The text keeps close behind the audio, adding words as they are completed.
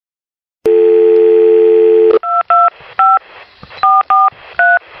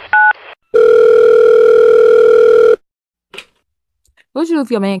What you do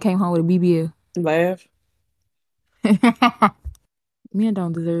if your man came home with a BBL? Laugh. Men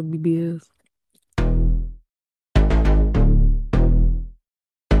don't deserve BBLs.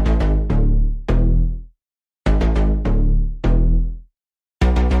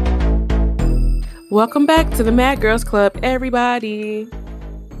 Welcome back to the Mad Girls Club, everybody.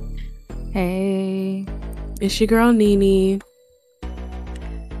 Hey. It's your girl, Nene.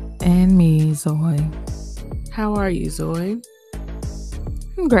 And me, Zoe. How are you, Zoe?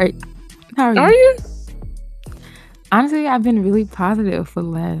 I'm great. How are you? Are you? Honestly, I've been really positive for the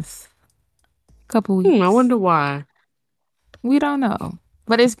last couple weeks. I wonder why. We don't know.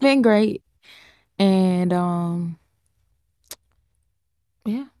 But it's been great. And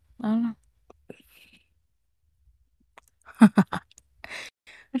yeah, I don't know.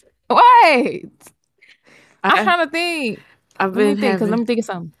 Wait. I'm trying to think. I've Let me been think, because let having. me think of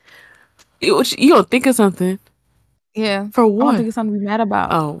something. You gonna think of something? Yeah. For I want to what? think of something to be mad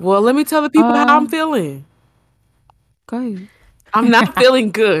about. Oh, well, let me tell the people how I'm feeling. Go ahead. I'm not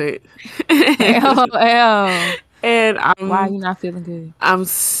feeling good. Hell. And Why are you not feeling good? I'm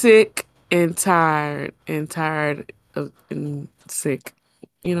sick and tired of and sick.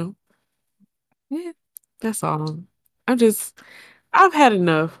 You know? Yeah. That's all. I've had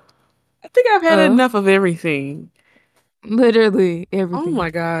enough. I think I've had enough of everything. Literally Oh everything. my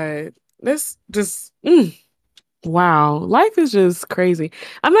God. That's just, wow. Life is just crazy.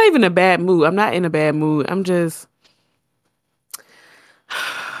 I'm not even in a bad mood. I'm not in a bad mood. I'm just,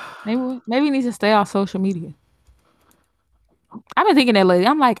 Maybe you need to stay off social media. I've been thinking that lately.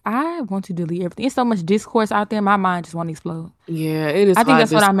 I'm like, I want to delete everything. There's so much discourse out there. My mind just want to explode. yeah, it is I think hot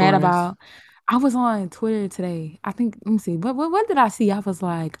that's what I'm mad discourse. about. I was on Twitter today. I think, let me see. What did I see? I was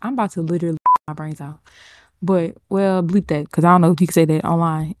like, I'm about to literally my brains out. But well, bleep that, because I don't know if you can say that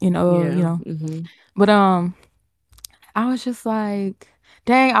online. Yeah. But I was just like,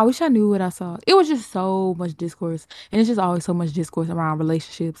 dang, I wish I knew what I saw. It was just so much discourse. And it's just always so much discourse around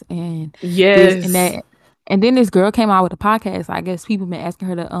relationships and this and Yes. that. And then this girl came out with a podcast. I guess people been asking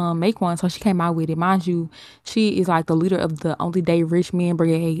her to make one. So she came out with it. Mind you, she is like the leader of the Only Date Rich Men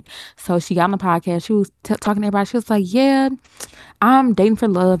Brigade. So she got on the podcast. She was talking to everybody. She was like, yeah, I'm dating for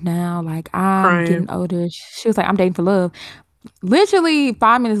love now. Like, I'm Crying. getting older. She was like, I'm dating for love. Literally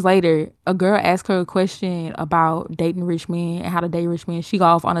 5 minutes later, a girl asked her a question about dating rich men and how to date rich men. She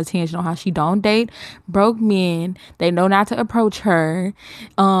got off on a tangent on how she don't date broke men. They know not to approach her.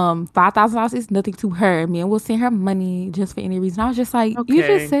 $5,000 is nothing to her. Men will send her money just for any reason. I was just like,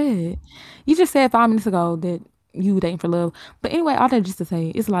 Okay. you just said 5 minutes ago that you dating for love. But anyway, all that just to say,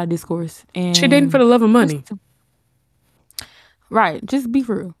 it's a lot of discourse She dating for and the love of money. right, just be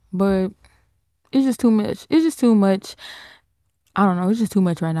for real. But it's just too much. It's just too much. I don't know. It's just too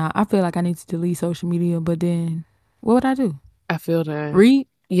much right now. I feel like I need to delete social media, but then what would I do? I feel that. Read?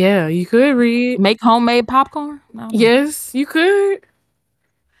 Yeah, you could read. Make homemade popcorn? I don't know. Yes, you could.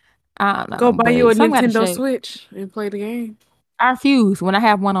 I don't Go know, buy you but a some got to Nintendo shake. Switch and play the game. I refuse when I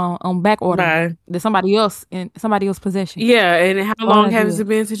have one on back order Bye. that somebody else in somebody else's possession. Yeah, and how Why would long I do has that? it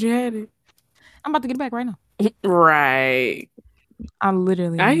been since you had it? I'm about to get it back right now. Right. I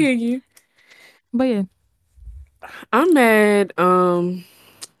literally I am. hear you. But yeah, I'm mad. Let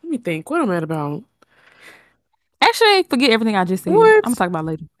me think. What I'm mad about? actually, forget everything I just said. I'm gonna What? talk about it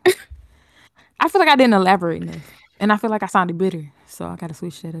later. I feel like I didn't elaborate enough, and I feel like I sounded bitter, so I gotta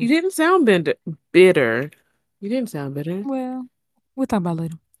switch that You up. didn't sound bitter. You didn't sound bitter. Well, we'll talk about it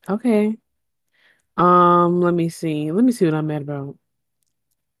later. Okay. Let me see. Let me see what I'm mad about.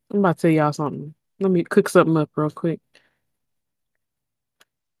 I'm about to tell y'all something. Let me cook something up real quick.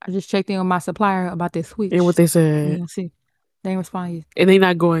 I just checked in with my supplier about this And what switch. they We said. gonna see. They ain't respond yet. And they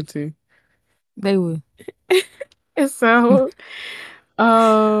not going to. They will. And so,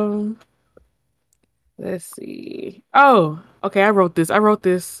 um, let's see. Oh, okay. I wrote this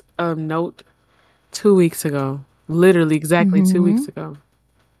note 2 weeks ago. Literally exactly 2 weeks Mm-hmm. ago.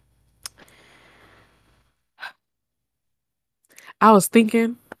 I was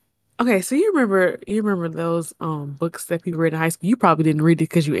thinking, okay, so you remember those books that people read in high school? You probably didn't read it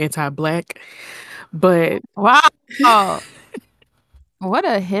because you anti-black, but Wow. What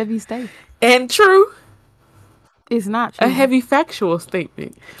a heavy statement. and true, It's not a true. heavy factual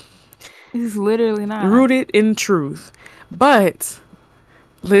statement It's literally not. rooted in truth. But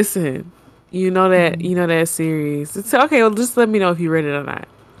listen, Mhm. you know that series. It's okay, well just let me know if you read it or not.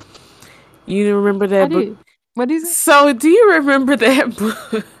 You remember I that book? did. What is it? So, do you remember that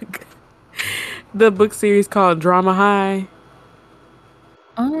book? The book series called Drama High?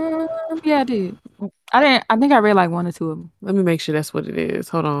 Yeah, I did. I didn't. I think I read like one or two of them. Let me make sure that's what it is.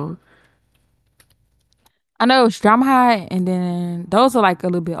 Hold on. I know it's Drama High, and then those are like a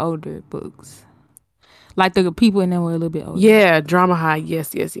little bit older books. Like the people in them were a little bit older. Yeah, Drama High.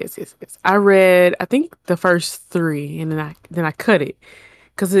 Yes. I read, I think, the first 3, and then I cut it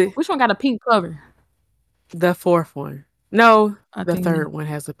because Which one got a pink cover? the 4th one. No, I the think 3rd one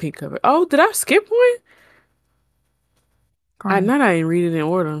has a pink cover. Oh, did I skip one? I didn't read it in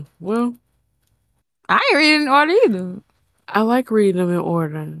order. Well, I ain't reading in order either. I like reading them in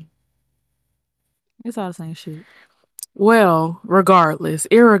order. It's all the same shit. Well, irregardless,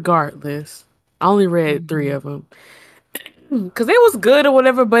 I only read 3 of them because it was good or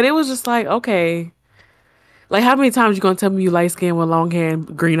whatever. But it was just like, okay, like how many times you gonna tell me you light skin with long hair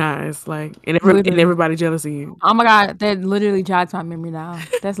and green eyes, like, and everybody jealous of you? Oh my god, that literally jogs my memory now.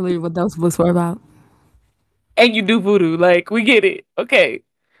 That's literally what those books were about. And you do voodoo, like, we get it, okay?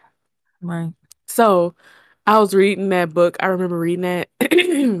 Right. So, I was reading that book. I remember reading that.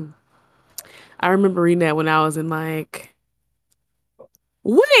 I remember reading that when I was in like.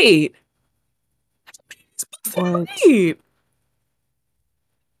 Wait. What? Wait.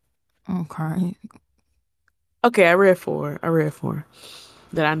 Okay. Okay, I read 4.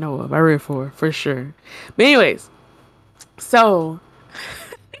 That I know of. I read 4 for sure. But anyways, so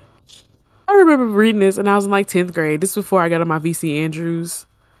I remember reading this, and I was in like 10th grade. This was before I got on my VC Andrews.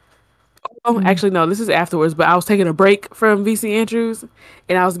 Oh, actually, no, this is afterwards. But I was taking a break from VC Andrews,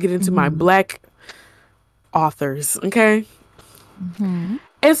 and I was getting into my Black authors. Okay.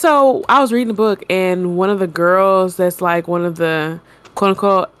 And so I was reading the book, and one of the girls that's like one of the quote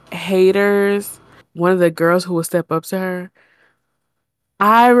unquote haters, one of the girls who would step up to her,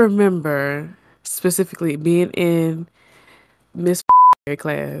 I remember specifically being in Miss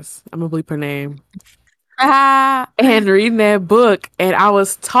class. I'm gonna bleep her name. And reading that book, and I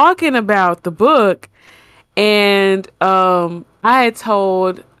was talking about the book, and I had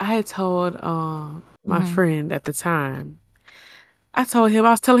told my friend at the time. I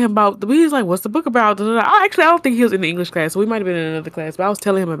was telling him about he was like, what's the book about? Actually, I don't think he was in the English class, so we might have been in another class, but I was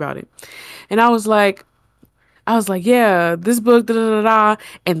telling him about it. And I was like, yeah, this book, da da da da.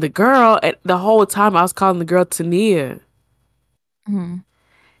 And the girl, the whole time I was calling the girl Tania.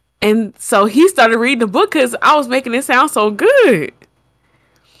 And so he started reading the book because I was making it sound so good.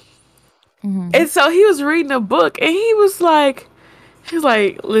 And so he was reading the book, and he was like,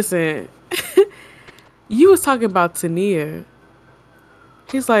 listen, you was talking about Tania.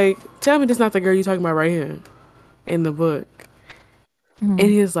 He's like, tell me this not the girl you talking about right here in the book. And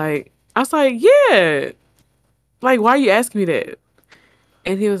he was like, I was like, yeah. Like, why are you asking me that?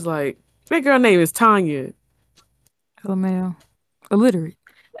 And he was like, that girl name is Tanya. LMAO. Illiterate.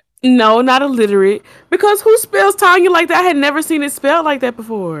 No, not illiterate. Because who spells Tanya like that? I had never seen it spelled like that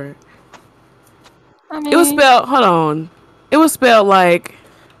before. I mean, It was spelled, hold on. It was spelled like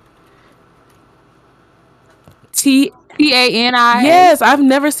T-A-N-I. Yes, I've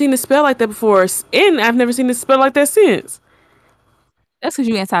never seen it spelled like that before. And I've never seen it spelled like that since. That's because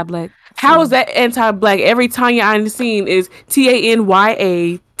you anti-Black. How is that anti-Black? Every Tanya I've seen is Tanya,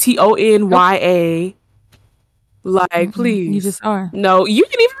 TonyA. Like, please. You just are. No, you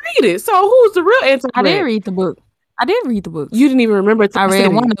didn't even read it. So who's the real anti-Black? I did read the book. You didn't even remember. I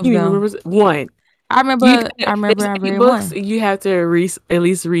read one of them. One. I remember I read books, one. You have to at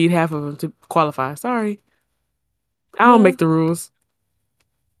least read half of them to qualify. Sorry. I don't make the rules.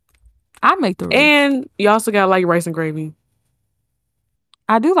 I make the rules. And you also got like rice and gravy.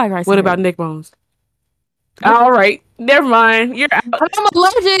 I do like rice. What about neck bones? All right, never mind. You're out. I'm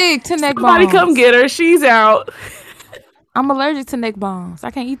allergic to neck bones. Somebody come get her. She's out. I'm allergic to neck bones.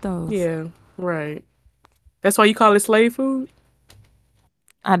 I can't eat those. Yeah, right. That's why you call it slave food?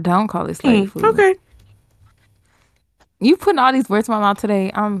 I don't call it slave food. Okay. You putting all these words in my mouth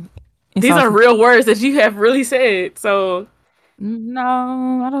today. These are real words that you have really said. So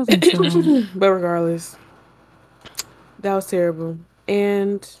no, I don't think so. But regardless, that was terrible.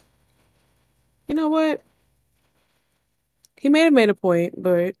 And you know what? He may have made a point,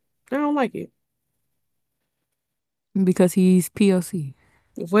 but I don't like it. Because he's POC.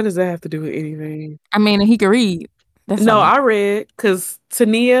 What does that have to do with anything? I mean, he can read. I read because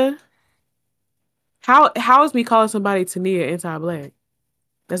Tania. How is me calling somebody Tania anti-Black?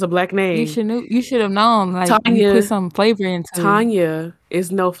 That's a Black name. You should have known. Like, Tanya, you put some flavor into it. Tanya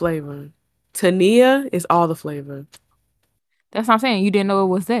is no flavor. Tania is all the flavor. That's what I'm saying. You didn't know it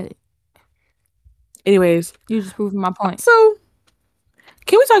was that. Anyways, you just proving my point. So,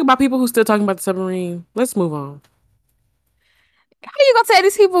 can we talk about people who still talking about the submarine? Let's move on. How you gonna tell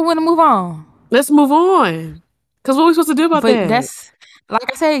these people when to move on? Let's move on. Because what are we supposed to do about that? That's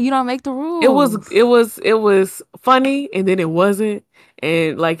like I said, you don't make the rules. It was funny, and then it wasn't,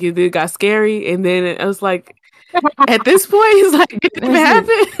 and like it got scary, and then it was like, at this point, it's like, did it even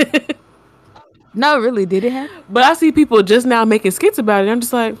happen? No, really, did it happen? But I see people just now making skits about it. I'm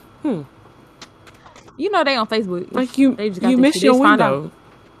just like, You know they on Facebook. like They just got you this missed shit. your They just found out. window.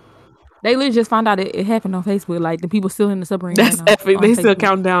 They literally just found out it happened on Facebook. Like the people still in the submarine. That's right now epic. on They still Facebook.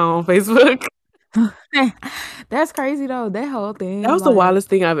 count down on Facebook. That's crazy though. That whole thing. That was the like- wildest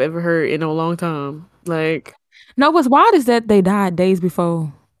thing I've ever heard in a long time. Like, No, what's wild is that they died days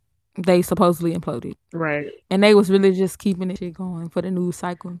before they supposedly imploded, right. and they was really just keeping this shit going for the news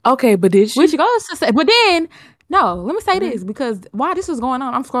cycle. Okay, but did she? Which goes to say, but then no, let me say this because while this was going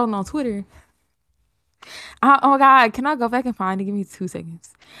on, I'm scrolling on Twitter. Oh my God, can I go back and find it? Give me 2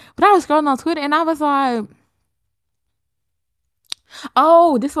 seconds. But I was scrolling on Twitter and I was like,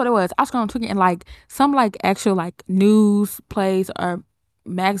 oh, this is what it was. I was scrolling on Twitter and like some like actual like news place or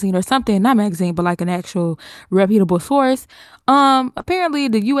magazine or something, not magazine, but like an actual reputable source. Apparently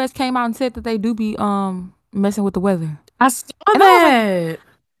the US came out and said that they do be messing with the weather. I saw And that.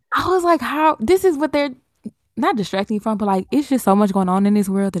 I was like, how this is what they're not distracting you from, but like it's just so much going on in this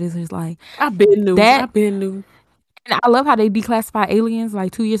world that it's just like I've been new. that- I've been new. and I love how they declassified aliens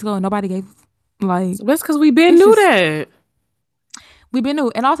like 2 years ago and nobody gave like That's because we been It's knew just- that. we've been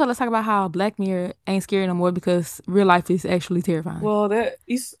new. And also let's talk about how Black Mirror ain't scary no more because real life is actually terrifying. Well, that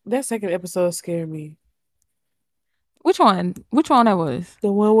second episode scared me. Which one? Which one that was?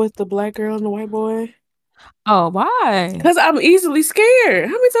 The one with the black girl and the white boy. Oh, why? Because I'm easily scared.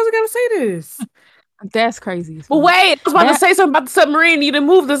 How many times I gotta say this? That's crazy. as Well, fuck. wait. I was about to That- say something about the submarine. You done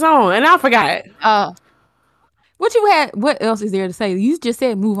moved us on, and I forgot. What you had? What else is there to say? You just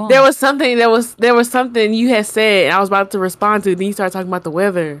said move on. There was something. There was something you had said, and I was about to respond to. Then you started talking about the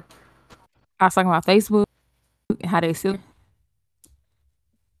weather. I was talking about Facebook and how they still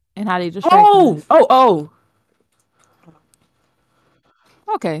and how they just Oh.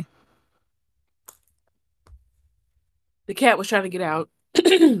 okay. The cat was trying to get out.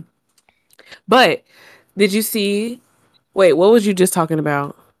 But did you see? Wait, what was you just talking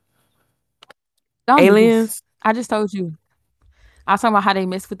about? Don't do this. Aliens? I just told you. I was talking about how they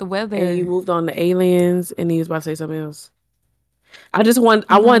mess with the weather. And you moved on to aliens, and he was about to say something else. I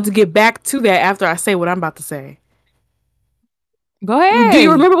wanted to get back to that after I say what I'm about to say. Go ahead. Do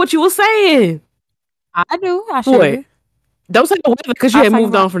you remember what you were saying? I do. I What? should. Don't say the weather because you I had was talking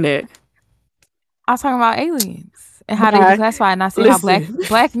moved about- on from that. I was talking about aliens and how they Okay. declassify, and I said how Listen.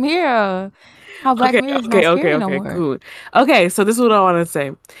 Black Mirror, how Black Mirror is not scary no more. cool. Okay, so this is what I want to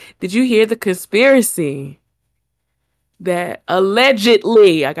say. Did you hear the conspiracy that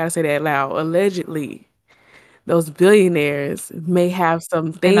allegedly, I gotta say that loud, allegedly, those billionaires may have some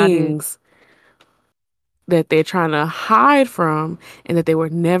And I did. things that they're trying to hide from, and that they were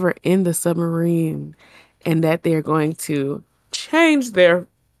never in the submarine, and that they're going to change their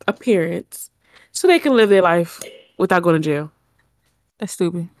appearance so they can live their life without going to jail? That's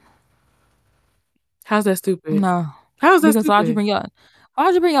stupid. How's that stupid? No, How's that because why'd you stupid?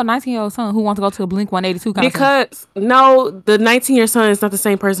 bring your 19-year-old son who wants to go to a Blink 182 concert? Because no, the 19-year son is not the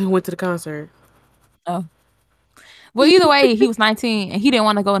same person who went to the concert. Well, either way, he was 19 and he didn't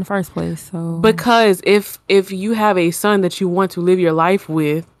want to go in the first place. So Because if you have a son that you want to live your life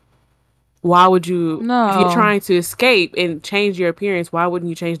with, why would you? If No. you're trying to escape and change your appearance, why wouldn't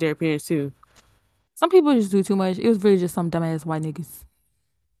you change their appearance too? some people just do too much. It was really just some dumbass white niggas.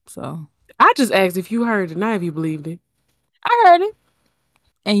 So I just asked if you heard it, not if you believed it. I heard it,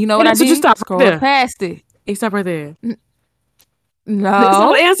 and you know what Yeah, I so did? just stop Scroll there. past it. Hey, stop right there. No, That's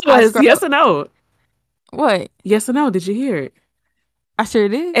all the answer I was. scroll- Yes or no? What? Yes or no? Did you hear it? I sure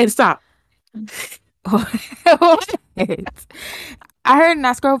did. And stop. What? I heard and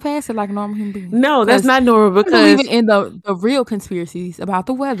I scrolled past it like a normal human being. No, that's 'Cause not normal I'm because believing in the real conspiracies about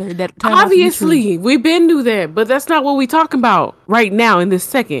the weather that turn out to be true. obviously we've been knew that, but that's not what we talking about right now in this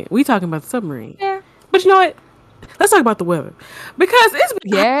second. We talking about the submarine. Yeah. But you know what? Let's talk about the weather because it's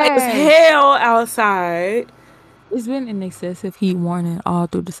been hot as Yes. hell outside. It's been an excessive heat warning all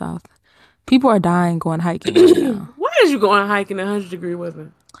through the South. People are dying going hiking right now. Why is you going hiking in 100-degree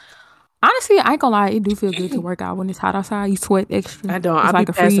weather? Honestly, I ain't gonna lie, it do feel good to work out when it's hot outside. You sweat extra. I don't. It's I like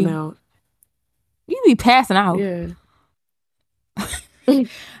be a passing free- out. You be passing out. Yeah.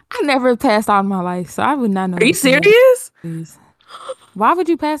 I never passed out in my life, so I would not know. Are you what to serious? use. Why would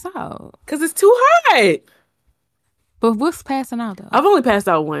you pass out? Because it's too hot. But what's passing out though? I've only passed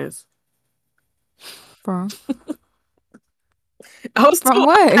out once. From I was From too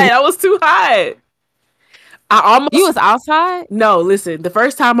what? hot. I was too hot. I almost. you was outside. No, listen. The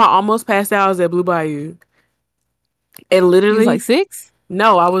first time I almost passed out was at Blue Bayou, and You literally, was like 6.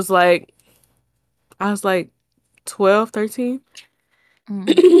 no, I was like 12, 13.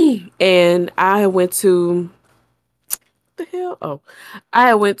 And I went to the hell? Oh,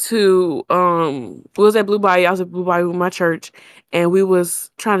 I went to we was at Blue Bayou. I was at Blue Bayou with my church, and we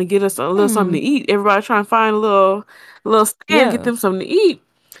was trying to get us a little something to eat. Everybody trying to find a little stand, get Yeah. them something to eat.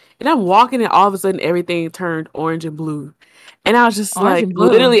 And I'm walking, and all of a sudden, everything turned orange and blue. And I was just Orange like, and blue.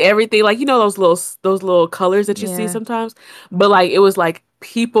 literally everything, like those little colors that you see Yeah. sometimes, but like it was like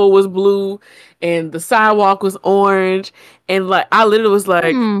people was blue, and the sidewalk was orange, and like I literally was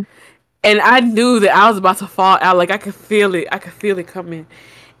like, Hmm. and I knew that I was about to fall out. Like I could feel it. I could feel it coming,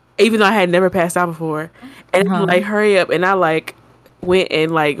 even though I had never passed out before. And I'm Uh-huh. like, hurry up! And I like went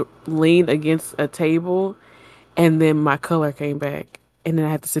and like leaned against a table, and then my color came back, and then I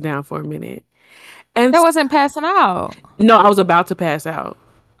had to sit down for a minute. And That wasn't passing out. no, I was about to pass out.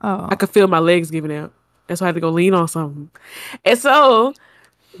 I Oh. could feel my legs giving out. That's why I had to go lean on something. And so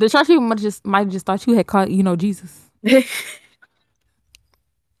The church people might just thought you had caught, Jesus. I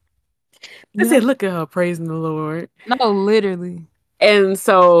You said, know? look at her praising the Lord. No, literally. And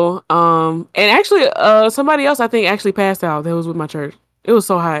so, and actually, somebody else I think actually passed out that was with my church. It was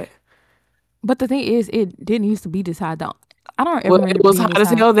so hot. But the thing is, it didn't used to be this hot. I don't ever Well, remember it was being hot this as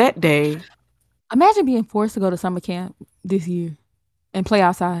hot. hell that day. Imagine being forced to go to summer camp this year and play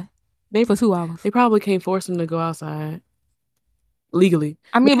outside They for 2 hours. they probably can't force them to go outside legally.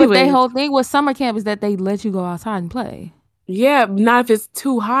 I But mean, but their anyways, whole thing with summer camp is that they let you go outside and play. yeah, not if it's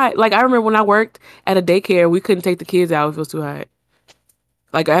too hot. Like I remember when I worked at a daycare, we couldn't take the kids out if it was too hot.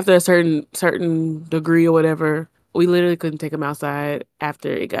 Like after a certain degree or whatever, we literally couldn't take them outside after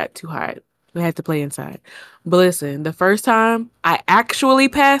it got too hot. We had to play inside. But listen, the first time I actually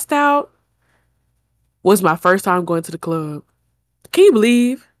passed out was my first time going to the club. Can you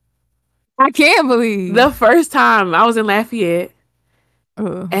believe? I can't believe. The first time I was in Lafayette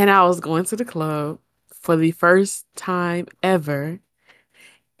Uh, and I was going to the club for the first time ever.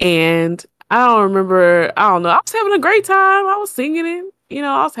 And I don't remember, I don't know. I was having a great time. I was singing it.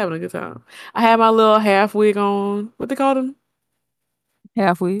 I was having a good time. I had my little half wig on. What they call them?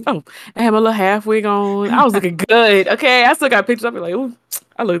 halfway. Oh, I had my little half wig on. I was looking good. Okay. I still got pictures of me like, ooh,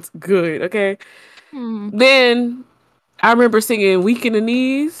 I looked good. Okay. Hmm. Then I remember singing Weak in the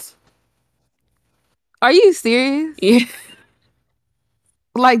Knees. Are you serious? Yeah.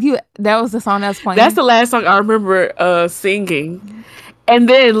 Like that was the song that was That's playing? the last song I remember singing. And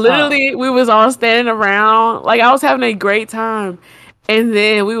then Oh. literally we was all standing around. Like I was having a great time. And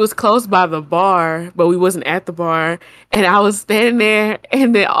then we was close by the bar, but we wasn't at the bar. And I was standing there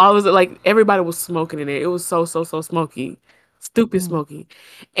and then all was like everybody was smoking in it. It was so, so, so smoky. Stupid Mm. smoky.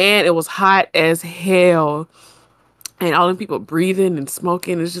 And it was hot as hell. And all them people breathing and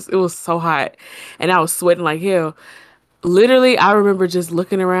smoking. It was so hot. And I was sweating like hell. Literally, I remember just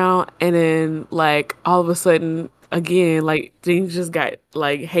looking around and then like all of a sudden again, like things just got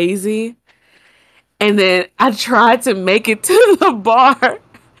like hazy. And then I tried to make it to the bar. And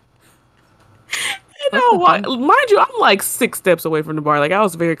What the fuck? mind you, I'm like 6 steps away from the bar. Like I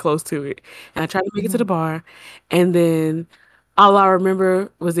was very close to it. And I tried to make it to the Mhm. bar. And then all I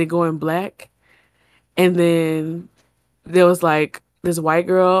remember was it going black. And then there was like this white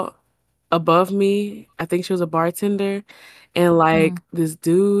girl above me. I think she was a bartender. And like Mhm. this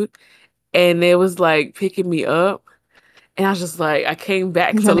dude. And it was like picking me up. And I was just like, I came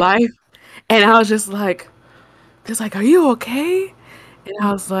back to life. And I was just like, it's like, are you okay? And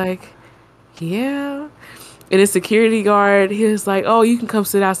I was like, yeah. And the security guard, he was like, oh, you can come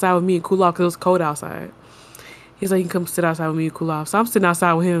sit outside with me and cool off because it was cold outside. He's like, you can come sit outside with me and cool off. So I'm sitting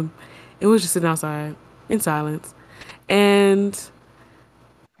outside with him. And we was just sitting outside in silence. And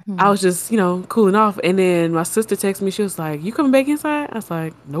I Mhm. was just, cooling off. And then my sister texted me. She was like, you coming back inside? I was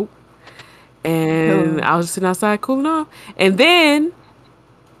like, nope. And Uh, I was just sitting outside cooling off. And then,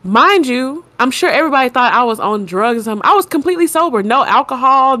 mind you, I'm sure everybody thought I was on drugs or something. I was completely sober. No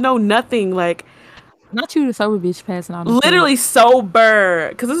alcohol, no nothing. Like, Not you, the sober bitch passing out in the club. literally sober.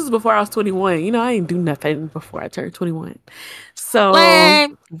 Because this was before I was 21. I didn't do nothing before I turned 21. So,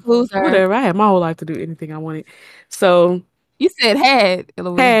 Lame loser. whatever. I had my whole life to do anything I wanted. So, You said had,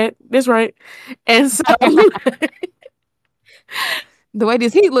 LOL. had, that's right. And so, The way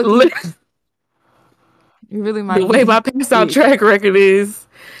this heat looking, li- you really the might way my be pass out sick. track record is.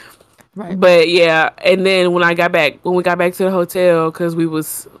 Right. But yeah, and then when we got back to the hotel, because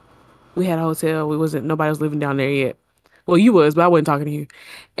we had a hotel, nobody was living down there yet. Well, you was, but I wasn't talking to you.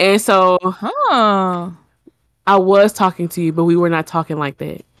 And so Huh. I was talking to you, but we were not talking like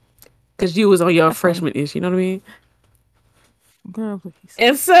that. Because you was on your That's funny. freshman ish, you know what I mean? Girl, please.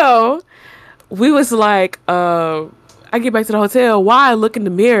 And so we was like, I get back to the hotel. Why I look in the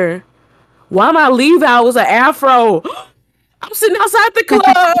mirror? Why my leave out was an afro? I'm sitting outside the club,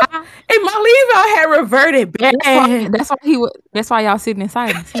 and my leave out had reverted back. That's why y'all sitting in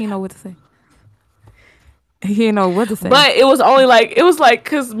silence. He didn't know what to say. He didn't know what to say. But it was only like it was like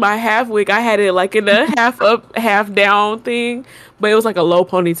because my half wig, I had it like in a half up, half down thing, but it was like a low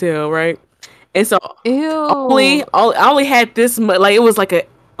ponytail, right? And so Ew. I only had this much, like it was like an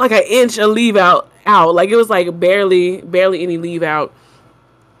inch of leave out, like it was like barely any leave out,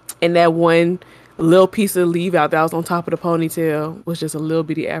 and that one little piece of leave out that was on top of the ponytail was just a little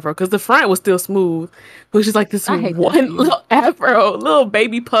bitty afro because the front was still smooth, it was just like this I hate that for one you. little afro, little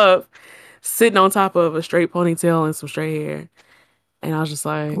baby puff sitting on top of a straight ponytail and some straight hair. And I was just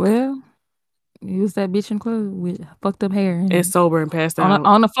like, Well, you was that bitch in club with fucked up hair and and sober and passed on out.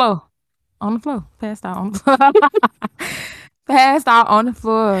 on the floor. On the floor. Passed out on the floor. Passed out on the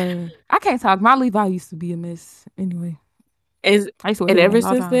floor. I can't talk. My Levi used to be a mess. Anyway. And I used to wear and them ever all the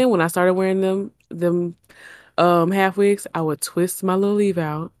since time. then, when I started wearing them half wigs, I would twist my little leave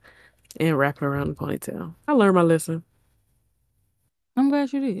out and wrap it around the ponytail. I learned my lesson. I'm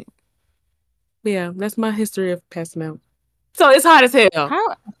glad you did. Yeah, that's my history of passing out. So it's hot as hell.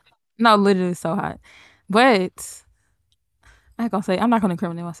 How? No, literally so hot. But I ain't gonna say I'm not gonna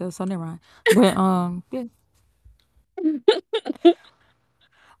incriminate myself, so never mind. But yeah.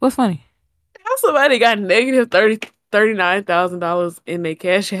 What's funny? How somebody got negative $39,000 in their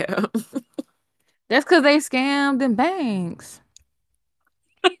cash app? That's because they scammed them banks.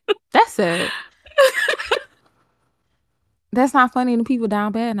 That's it. That's not funny. The people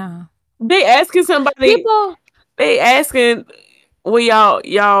down bad now. They asking somebody. People. They asking where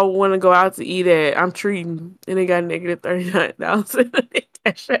y'all want to go out to eat at. I'm treating, and they got negative 39,000 in their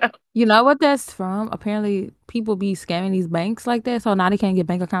cash app. You know what that's from? Apparently, people be scamming these banks like that, so now they can't get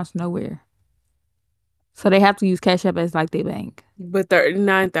bank accounts nowhere. So they have to use Cash App as like their bank. But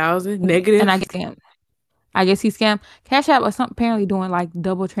 39,000 And I negative. get scammed. I guess he scammed Cash App or something. Apparently, doing like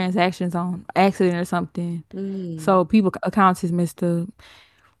double transactions on accident or something. So people accounts is messed up.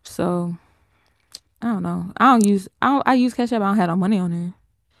 So I don't know. I use Cash App. I don't have no money on there.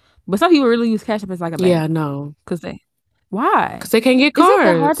 But some people really use Cash App as like a Yeah, bank no, because why? because they can't get Is it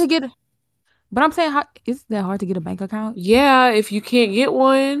that hard to cards. get? But I'm saying, is it that hard to get a bank account? Yeah, if you can't get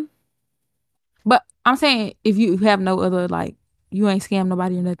one, But I'm saying if you have no other like you ain't scam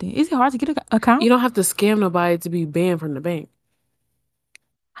nobody or nothing, is it hard to get an account? you don't have to scam nobody to be banned from the bank.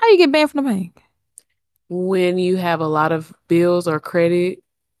 How you get banned from the bank? When you have a lot of bills or credit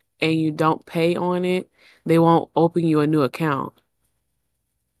and you don't pay on it, they won't open you a new account.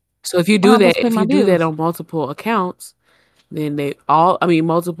 So if you What am do I supposed that, to pay if my you do that bills? on multiple accounts, then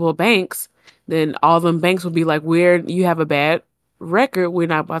multiple banks, then all them banks will be like, where you have a bad record, we're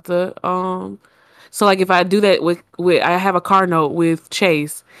not about to so like if I do that with I have a car note with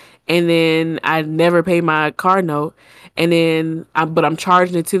Chase, and then I never pay my car note, and then I'm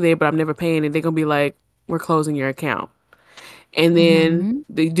charging it to there, but I'm never paying it, they're gonna be like, we're closing your account. And then Mm-hmm.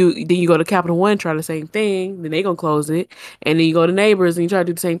 then you go to Capital One, try the same thing, then they gonna close it. And then you go to Neighbors and you try to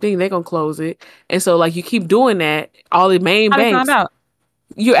do the same thing, they gonna close it. And so like you keep doing that, all the main How they found banks, out?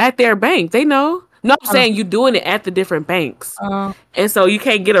 you're at their bank. They know. No, I'm Oh, saying you doing it at the different banks. uh, And so you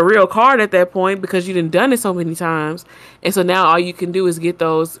can't get a real card at that point because you done it so many times. And so now all you can do is get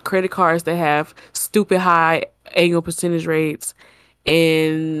those credit cards that have stupid high annual percentage rates,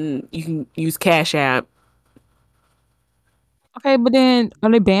 and you can use Cash App. okay, but then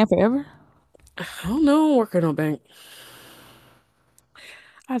are they banned forever? I don't know, working on bank.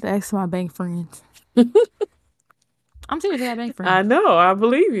 I have to ask my bank friends. I'm serious. I got bank I friends. know, I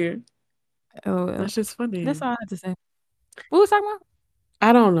believe you. Oh, well. That's just That's funny. all I have to say. What was I talking about?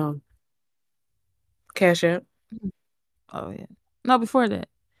 I don't know. Cash App. Oh yeah. No, before that,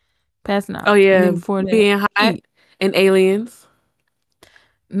 passing Oh out, and yeah, then before that, being hot eat. and aliens.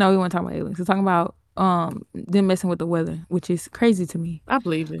 No, we weren't talking about aliens. We're talking about them messing with the weather, which is crazy to me I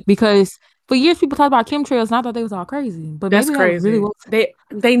believe it. because for years people talked about chemtrails, and I thought they was all crazy, but That's maybe that really crazy. was.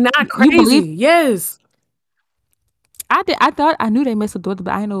 They not You crazy. believe? Yes. I did. I thought I knew they messed with the weather,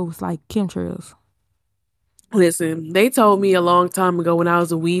 but I didn't know it was like chemtrails. Listen, they told me a long time ago when I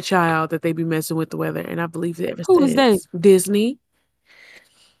was a wee child that they be messing with the weather, and I believed it ever Who was they? since. Disney.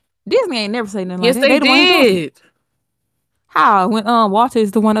 Disney ain't never say nothing like Yes, that. they They the one who doing it. did. How when Walter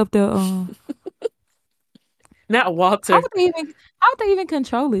is the one up there? Not How Walter. would they even? How would they even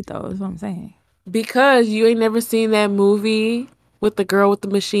control it though? Is what I'm saying. Because you ain't never seen that movie with the girl with the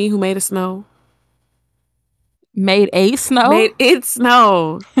machine who made it snow. Made a snow? Made it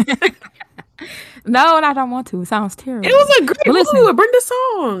snow. No, and I don't want to. It sounds It terrible. was a great But movie listen. with Brenda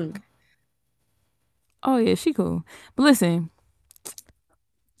Song. Oh yeah, she cool. But listen,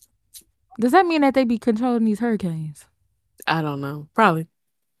 does that mean that they be controlling these hurricanes? I don't know. Probably.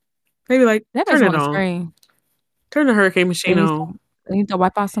 Maybe like That makes turn me it want to on. scream. Turn the hurricane machine on. They need to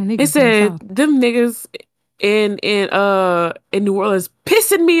wipe out some It niggas in the said South. them niggas in New Orleans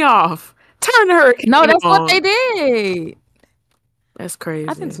pissing me off. Turn the hurricane No, that's what on. they did. That's I think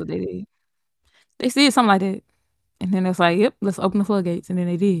that's crazy. what they did. They did something like that. And then it's like, yep, let's open the floodgates. And then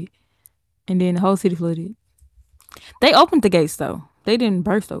they did. And then the whole city flooded. They opened the gates though. They didn't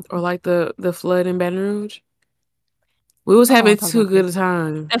burst open. Or like the flood in Baton Rouge. We was I don't having wanna talk too about good that. a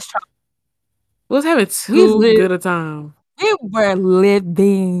time. That's true. We was having We was too lit. good a time. We were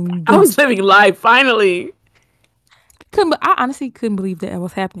living. I was living life finally. I honestly couldn't believe that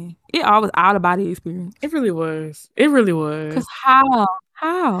was happening. It all was out of body experience. It really was. It really was. Cause how?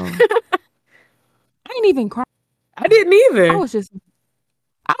 I ain't even cry. I didn't either. I was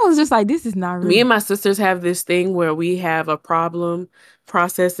just like, this is not real. Me and my sisters have this thing where we have a problem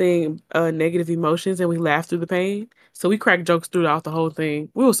processing negative emotions and we laugh through the pain. So we crack jokes throughout the whole thing.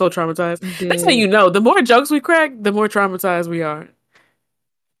 We were so traumatized. That's how you know. The more jokes we crack, the more traumatized we are.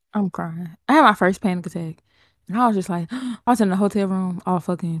 I'm crying. I had my first panic attack. And I was just like, I was in the hotel room off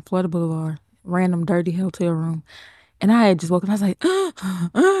fucking Florida Boulevard, random dirty hotel room. And I had just woken up. I was like,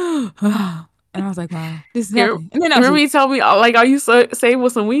 and I was like, wow, this is happening. And then remember you told me, like, are you saved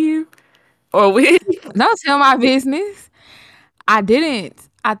with some weed? Or weed? Don't tell my business. I didn't.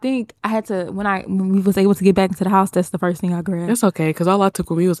 I think I had to, when we was able to get back into the house, that's the first thing I grabbed. That's okay, because all I took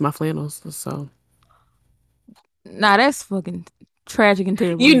with me was my flannels, so. Nah, that's fucking tragic and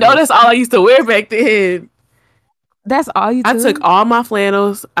terrible. You know that's all I used to wear back then. That's all you took? I took all my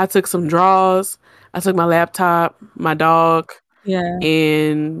flannels. I took some drawers. I took my laptop, my dog. Yeah.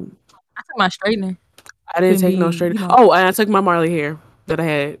 And I took my straightener. I didn't take no straightener. You know. Oh, and I took my Marley hair that I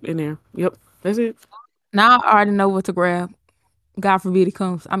had in there. Yep. That's it. Now I already know what to grab. God forbid it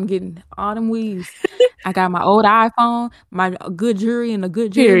comes. I'm getting all them weeds. I got my old iPhone, my good jewelry in a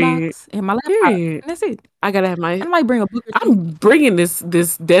good jewelry box, and my laptop. And that's it. I gotta have my. I might bring a book. I'm bringing this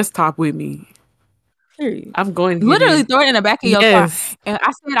desktop with me. Period. I'm going to literally throw it in the back of your car. And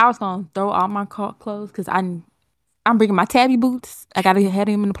I said I was gonna throw all my clothes because I'm bringing my tabby boots. I gotta have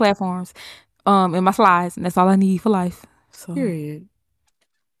them in the platforms, and my slides, and that's all I need for life. So. Period.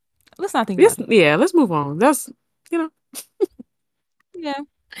 Let's not think about it. Yeah, let's move on. That's Yeah.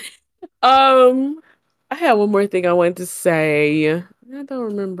 I had one more thing I wanted to say. I don't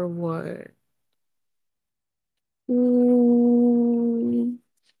remember what.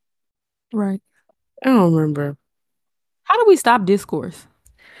 Right. I don't remember. How do we stop discourse?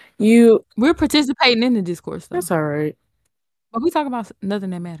 We're participating in the discourse, though. That's all right. But we talk about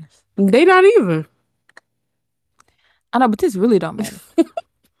nothing that matters. They not either. I know, but this really don't matter.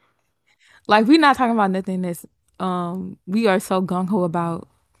 Like, we're not talking about nothing that's we are so gung-ho about,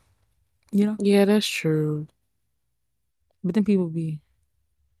 you know? Yeah, that's true. But then people be,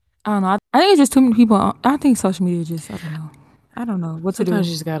 I don't know. I think it's just too many people. I think social media just, I don't know what to do. Sometimes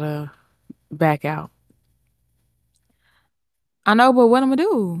you just gotta back out. I know, but what I'm gonna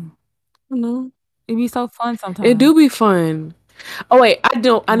do? I know. It'd be so fun sometimes. It do be fun. Oh wait, I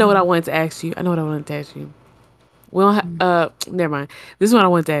know what I wanted to ask you. I know what I wanted to ask you. Well, never mind. This is what I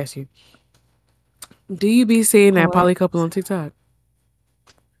wanted to ask you. Do you be seeing that poly couple on TikTok?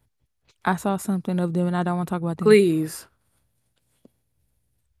 I saw something of them and I don't want to talk about them. Please.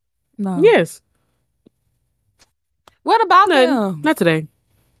 No. Yes. What about them? Not today.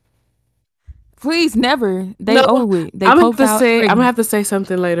 Please, never. They over with. They I'm gonna have to say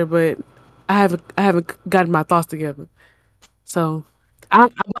something later, but I haven't gotten my thoughts together. So all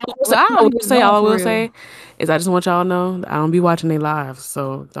I will say is I just want y'all to know I don't be watching their lives,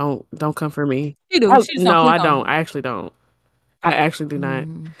 so don't come for me. You do. No, I don't. I actually don't. I actually do not.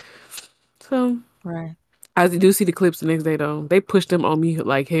 So right. I do see the clips the next day though. They push them on me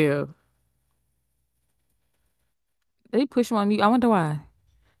like hell. They push them on you. I wonder why.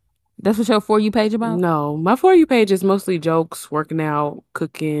 That's what your For You page about? No, my For You page is mostly jokes, working out,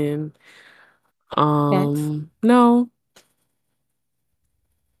 cooking. No.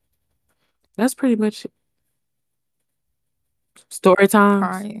 That's pretty much it. Story times.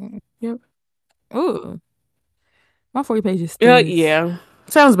 Crying. Yep. Ooh. My For You page is studs. Yeah.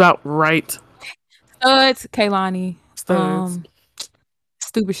 Sounds about right. Studs, Kaylani. Studs.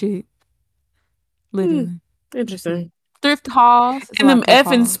 Stupid shit. Literally. Interesting. Thrift hauls. And them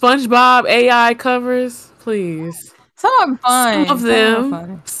effing SpongeBob AI covers, please. Some are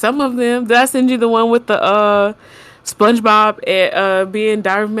fun. Some of them. Did I send you the one with the SpongeBob being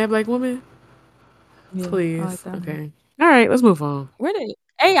Diary of a Mad Black Woman? Yeah, please. Like okay. All right, let's move on. Where did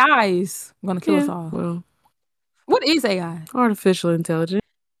AI's gonna kill us all? Well, what is AI? Artificial intelligence.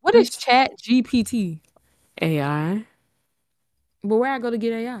 What is Chat GPT? AI. But where I go to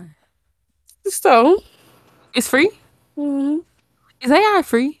get AI? So, It's free? mm-hmm. Is AI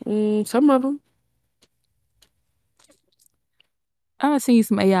free? Some of them. I'm gonna send you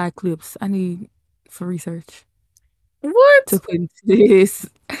some AI clips I need for research to What? put into this.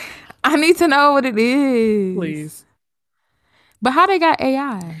 I need to know what it is. Please. But how they got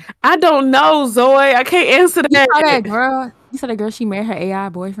AI? I don't know, Zoe. I can't answer You saw that that. girl? You saw that girl? She married her AI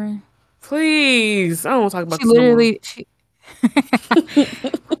boyfriend. Please. I don't want to talk about She this no more. literally.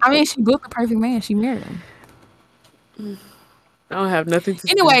 I mean, she booked the perfect man. She married him. I don't have nothing to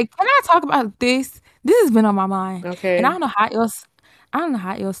say. Anyway, can I talk about this? This has been on my mind, Okay. and I don't know how else. I don't know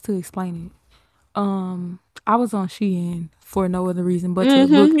how else to explain it. I was on Shein for no other reason but to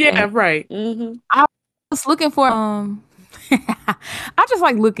look. Yeah, At, right. I was looking for I just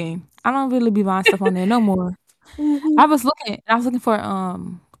like looking. I don't really be buying stuff on there no more. I was looking for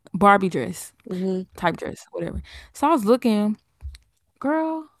Barbie dress type dress, whatever. So I was looking,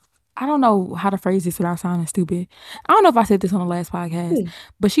 girl. I don't know how to phrase this without sounding stupid. I don't know if I said this on the last podcast,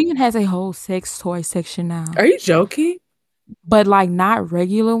 but Shein has a whole sex toy section now. Are you joking? But like not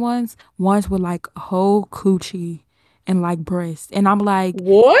regular ones with like whole coochie and like breasts. And I'm like,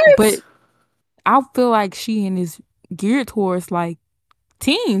 What? but I feel like Shein is geared towards like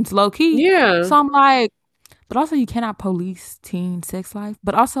teens, low key. Yeah. So I'm like, but also you cannot police teen sex life.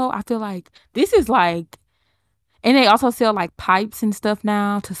 But also I feel like this is like, and they also sell like pipes and stuff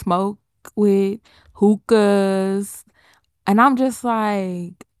now to smoke with, hookahs. And I'm just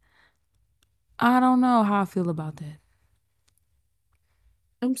like, I don't know how I feel about that.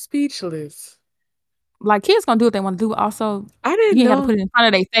 I'm speechless. Like kids gonna do what they want to do. Also, I you didn't ain't got to know. put it in front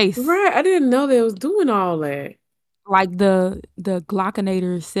of their face. Right. I didn't know they was doing all that. Like the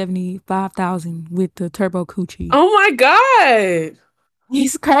Glockinator 75,000 with the turbo coochie. Oh my God.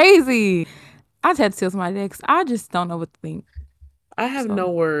 He's crazy. I just had to tell somebody that 'cause I just don't know what to think. I have So.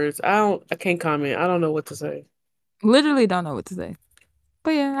 no words. I can't comment. I don't know what to say. Literally don't know what to say.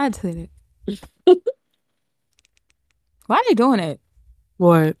 But yeah, I had to say that. Why are they doing it?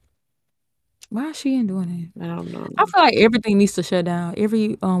 What? Why is she doing it? I don't know. I feel like everything needs to shut down.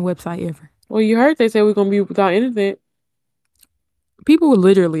 Every website ever. Well, you heard they said we're gonna be without internet. People will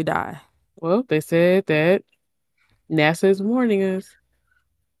literally die. Well, they said that NASA is warning us.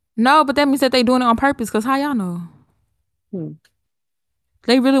 No, but that means that they doing it on purpose. Cause how y'all know?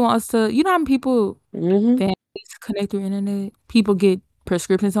 They really want us to. You know how many people families connect through internet. People get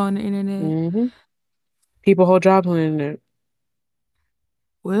prescriptions on the internet. People hold jobs on the internet.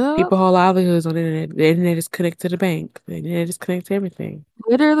 Well, people hold livelihoods on the internet. The internet is connected to the bank. The internet is connected to everything.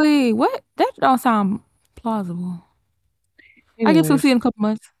 Literally, what? That don't sound plausible. I guess we'll see in a couple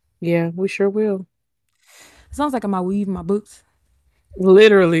months. Yeah, we sure will. It sounds like I might weave my books.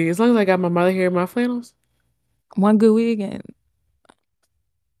 Literally, as long as I got my mother hair and my flannels. One good wig and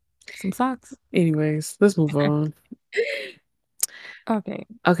some socks. Anyways, let's move on. Okay.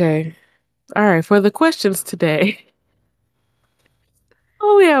 All right, for the questions today, I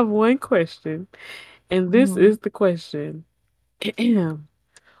only have one question, and this is the question.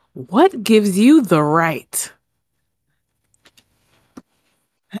 What gives you the right?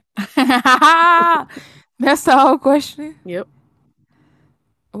 That's the whole question. Yep.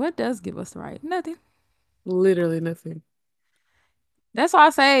 What does give us the right? Nothing. Literally nothing. That's why I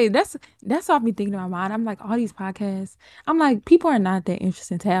say that's what I be thinking in my mind. I'm like, all these podcasts. I'm like, people are not that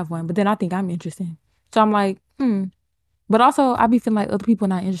interesting to have one, but then I think I'm interesting. So I'm like, But also I be feeling like other people are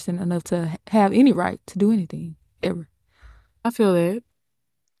not interested enough to have any right to do anything ever. I feel that.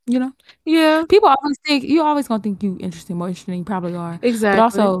 You know? Yeah. People always think you always gonna think you interesting, more interesting than you probably are. Exactly. But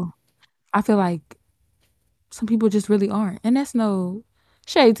also I feel like some people just really aren't. And that's no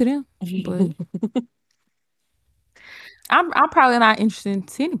shade to them. But I'm probably not interested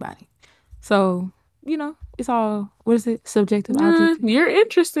to anybody. So, you know, it's all, what is it? Subjective, objective. You're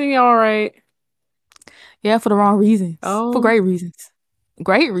interesting, all right. Yeah, for the wrong reasons. Oh. For great reasons.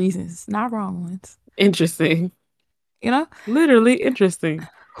 Great reasons, not wrong ones. Interesting. You know? Literally interesting.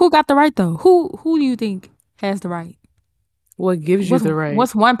 Who got the right though? Who do you think has the right? What gives you the right?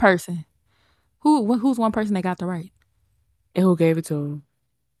 What's one person? Who's one person that got the right? And who gave it to him?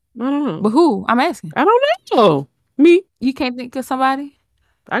 I don't know. But who? I'm asking. I don't know. Me. You can't think of somebody?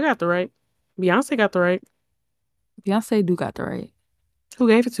 I got the right. Beyonce got the right. Beyonce do got the right. Who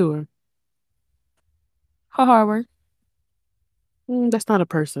gave it to her? Her hard work. That's not a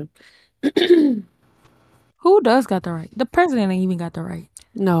person. Who does got the right? The president ain't even got the right.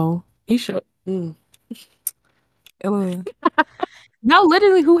 No. He should. No,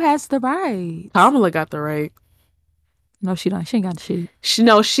 literally, who has the right? Kamala got the right. No, she don't. She ain't got the shit.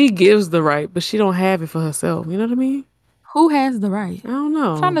 She gives the right, but she don't have it for herself. You know what I mean? Who has the right? I don't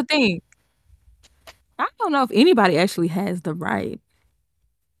I'm trying know. to think. I don't know if anybody actually has the right.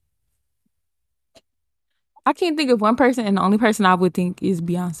 I can't think of one person, and the only person I would think is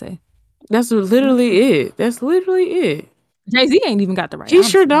Beyonce. That's literally it. That's literally it. Jay-Z ain't even got the right, She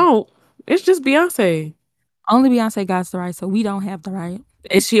sure honestly. don't. It's just Beyonce. Only Beyonce got the right, so we don't have the right.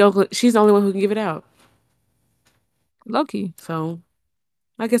 And she's the only one who can give it out. Low-key. So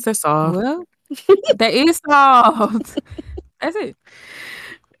I guess that's all. Well, that is solved. That's it.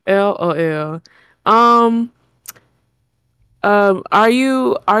 LOL. Are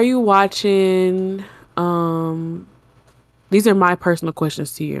you watching these are my personal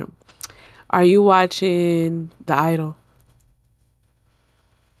questions to you. Are you watching The Idol?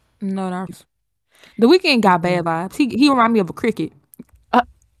 No, not The Weeknd got bad vibes. He remind me of a cricket. Uh,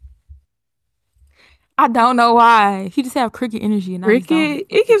 I don't know why. He just have cricket energy, and I just don't. Cricket?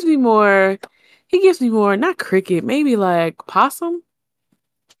 It gives me more. He gives me more, not cricket, maybe like possum.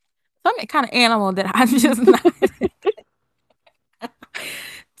 Some kind of animal that I'm just not.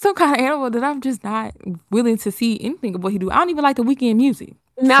 Some kind of animal that I'm just not willing to see anything of what he do. I don't even like The Weeknd music.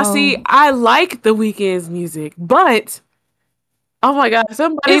 Now, So, see, I like The Weeknd's music, but oh my God,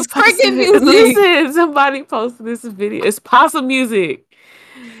 somebody it's cricket posted music. Listen, somebody posted this video. It's possum music.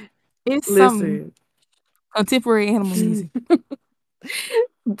 It's some Listen, contemporary animal music.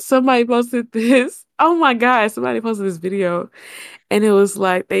 somebody posted this. Oh my God, somebody posted this video, and it was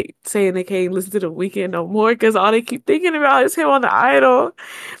like they saying they can't listen to The Weeknd no more because all they keep thinking about is him on The Idol.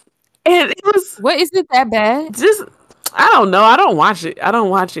 And it was What is it that bad? just, I don't know. I don't watch it.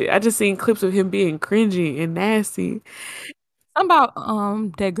 I just seen clips of him being cringy and nasty. Something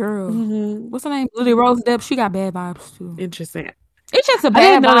about that girl. Mhm. What's her name? Lily Rose Depp. She got bad vibes too. Interesting. It's just a I bad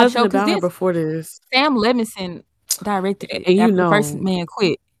didn't know vibe nothing show about her because before this. Sam Levinson directed it And you after the first know, man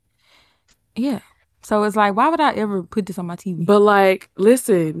quit. Yeah. So it's like, why would I ever put this on my TV? but like,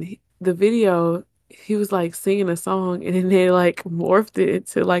 listen, the video, he was like singing a song, and then they like morphed it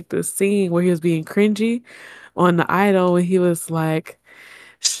into like the scene where he was being cringy on The Idol, and he was like,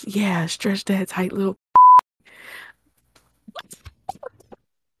 yeah, stretch that tight little.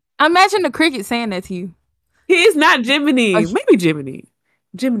 Imagine the cricket saying that to you. He's not Jiminy. Like, Maybe Jiminy.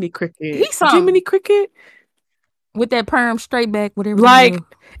 Jiminy Cricket. he's something. Jiminy Cricket? With that perm straight back, whatever. Like,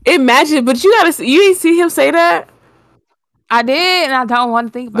 imagine, but you ain't see him say that? I did, and I don't want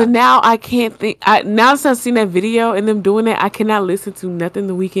to think about But it. now I can't think. Now since I've seen that video and them doing it, I cannot listen to nothing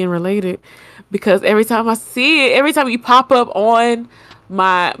The Weeknd related because every time I see it, every time you pop up on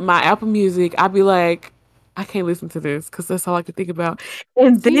my Apple Music, I'd be like, I can't listen to this because that's all I can think about.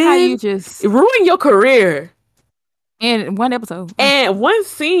 And See how you then just ruin your career in one episode. and one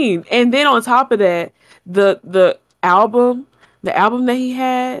scene, and then on top of that, the album that he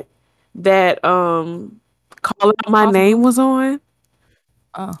had that Call Out My Name was on.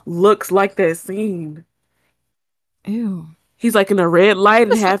 Looks like that scene. Ew. He's like in a red light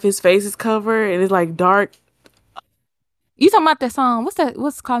and half his face is covered and it's like dark. You talking about that song? What's that?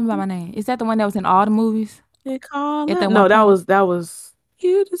 What's Call Me by My Name? Is that the one that was in all the movies? No, that was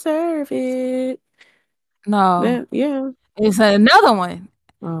You Deserve It. No. Yeah. It's another one.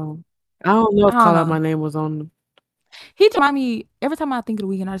 Oh. I don't know if Call Out My Name was on them. He remind me, every time I think of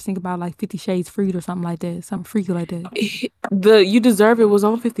The Weeknd, I just think about like 50 Shades Freed or something like that. Something freaky like that. The You Deserve It was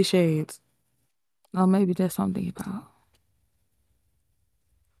on 50 Shades. Oh, maybe that's something about.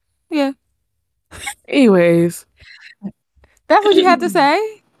 Yeah. Anyways. That's what you have to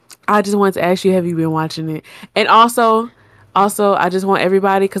say? I just wanted to ask you, have you been watching it? And also, I just want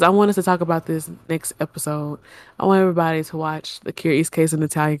everybody, because I want us to talk about this next episode. I want everybody to watch The Curious Case of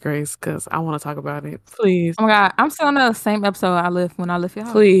Natalia Grace, because I want to talk about it. Please. Oh my God. I'm still on the same episode I left when I left your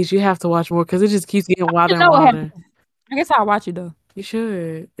house. Please, you have to watch more, because it just keeps getting wilder and wilder. I guess I'll watch it, though. You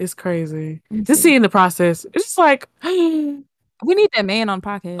should. It's crazy. Just seeing the process. It's just like... we need that man on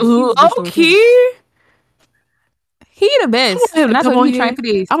podcast. Low-key? He the best. And that's what we trying for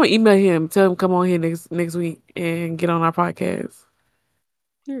this. I'm gonna email him, tell him come on here next week and get on our podcast.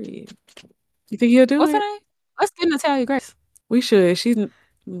 Period. You think he'll do What's it? her name? Let's get Natalia Grace. We should.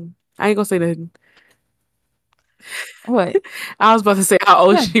 I ain't gonna say nothing. What? I was about to say how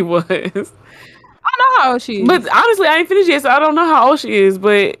old she was. I know how old she is. But honestly, I ain't finished yet, so I don't know how old she is.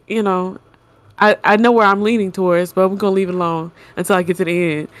 But you know, I know where I'm leaning towards, but we're gonna leave it alone until I get to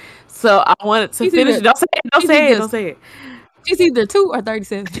the end. So I wanted to finish. Don't say it. She's either 2 or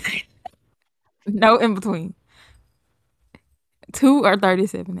 37. No in between. 2 or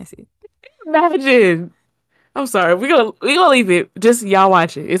 37. That's it. Imagine. I'm sorry. We gonna leave it. Just y'all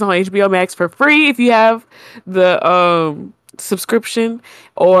watch it. It's on HBO Max for free if you have the subscription,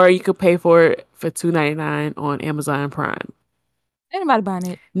 or you could pay for it for $2.99 on Amazon Prime. Anybody buying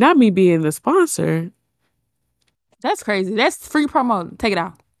it? Not me being the sponsor. That's crazy. That's free promo. Take it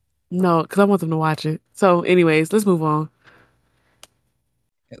out. No, because I want them to watch it. So, anyways, let's move on.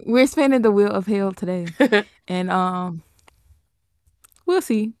 We're spinning the wheel of hell today, and we'll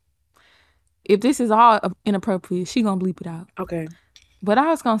see. If this is all inappropriate, she gonna bleep it out. Okay. But I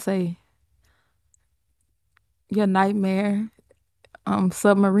was gonna say, your nightmare,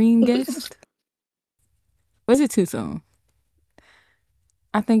 submarine guest. Was it too soon?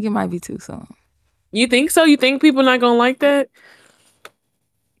 I think it might be too soon. You think so? You think people not gonna like that?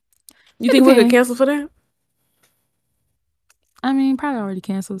 You It think we could depends. cancel for that? I mean, probably already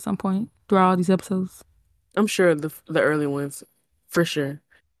canceled at some point through all these episodes. I'm sure the early ones, for sure.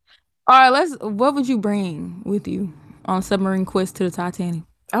 All right, what would you bring with you on submarine quest to the Titanic?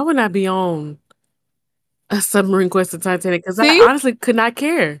 I would not be on a submarine quest to Titanic because I See? honestly could not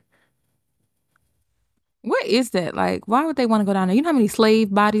care. What is that? Like, why would they want to go down there? You know how many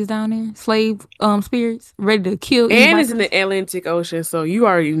slave bodies down there? Slave spirits ready to kill And anybody. it's in the Atlantic Ocean, so you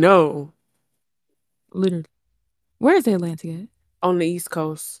already know. Literally. Where is the Atlantic at? On the East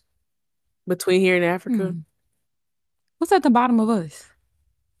Coast. Between here and Africa. What's at the bottom of us?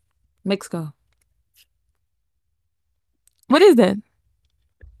 Mexico. What is that?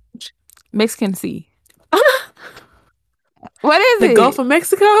 Mexican Sea. What is it? The Gulf of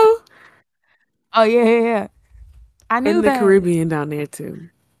Mexico? Oh, yeah. I knew and that. the Caribbean down there too.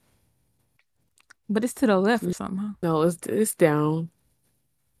 But it's to the left or something, huh? No, it's down.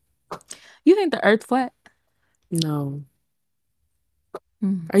 You think the Earth's flat? No.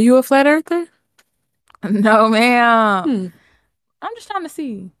 Are you a flat earther? No, ma'am. I'm just trying to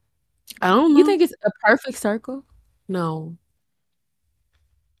see. I don't know. You think it's a perfect circle? No.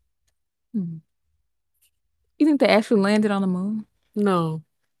 You think they actually landed on the moon? No.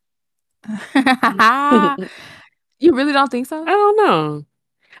 You really don't think so? I don't know.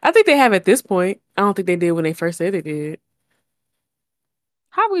 I think they have at this point. I don't think they did when they first said they did.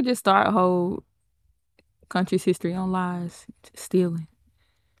 How we just start a whole country's history on lies, stealing?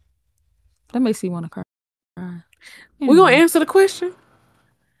 That makes you want to cry. We're going to answer the question.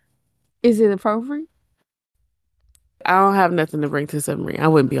 Is it appropriate? I don't have nothing to bring to the submarine. I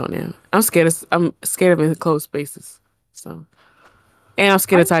wouldn't be on there. I'm scared of enclosed spaces. So, and I'm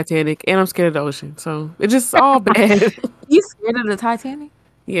scared of Titanic, and I'm scared of the ocean. So it's just all bad. You scared of the Titanic?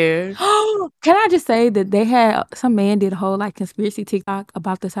 Yeah. Can I just say that some man did a whole like conspiracy TikTok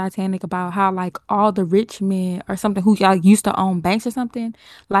about the Titanic, about how like all the rich men or something who y'all used to own banks or something,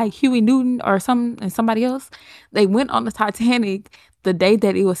 like Huey Newton or somebody else, they went on the Titanic the day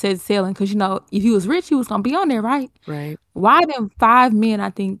that it was set sailing, because if he was rich, he was gonna be on there, right? Right. Why them 5 men?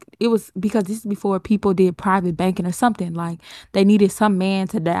 I think it was because this is before people did private banking or something. Like they needed some man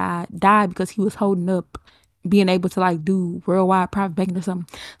to die because he was holding up being able to like do worldwide private banking or something.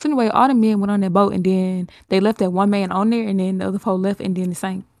 So anyway, all the men went on their boat, and then they left that one man on there, and then the other four left, and then it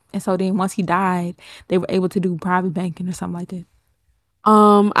sank. And so then once he died, they were able to do private banking or something like that.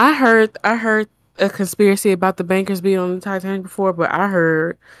 I heard a conspiracy about the bankers being on the Titanic before, but I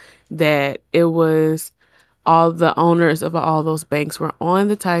heard that it was all the owners of all those banks were on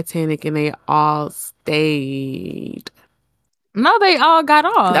the Titanic and they all stayed. No, they all got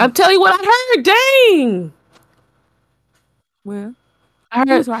off. I'll tell you what I heard. Dang. Well, I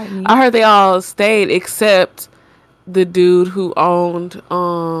heard they all stayed except the dude who owned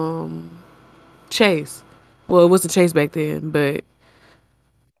Chase. Well, it wasn't Chase back then, but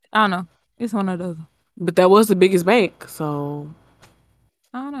I don't know. It's one of those. But that was the biggest bank, so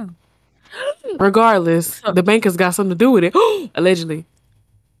I don't know. Regardless, the bankers got something to do with it. Allegedly.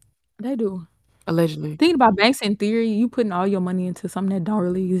 They do. Allegedly. Thinking about banks in theory, you putting all your money into something that don't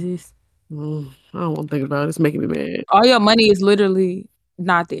really exist. I don't want to think about it. It's making me mad. All your money is literally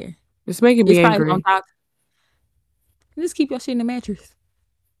not there. It's making me angry. Just keep your shit in the mattress.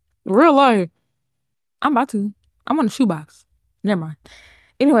 Real life. I'm about to. I'm on a shoebox. Never mind.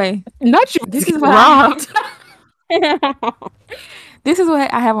 Anyway. Not you. This is robbed. This is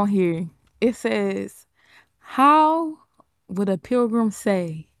what I have on here. It says, how would a pilgrim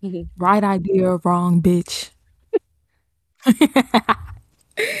say, right idea, wrong bitch?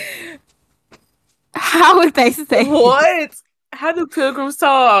 How would they say? What? How do pilgrims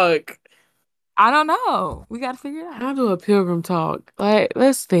talk? I don't know. We got to figure it out. How do a pilgrim talk? Like,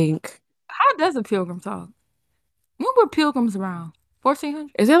 let's think. How does a pilgrim talk? When were pilgrims around?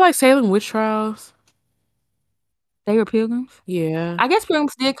 1400? Is it like Salem witch trials? They were pilgrims? Yeah. I guess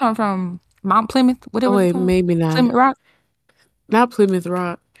pilgrims did come from Mount Plymouth. Whatever. Wait, maybe not. Plymouth Rock? Not Plymouth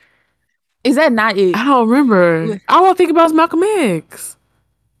Rock. Is that not it? I don't remember. All I think about is Malcolm X.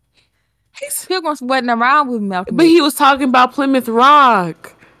 Pilgrims wasn't around with Malcolm But X. he was talking about Plymouth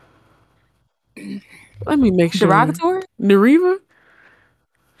Rock. Let me make sure. Derogatory? Nariva?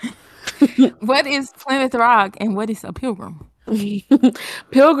 What is Plymouth Rock and what is a pilgrim?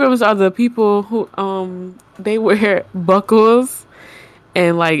 Pilgrims are the people who they wear buckles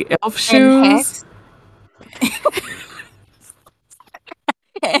and like elf And shoes. hats.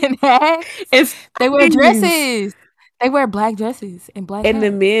 And hats. It's They wear dresses. They wear black dresses and black and the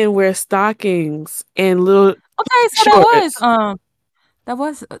hats. men wear stockings and little Okay, so shorts. that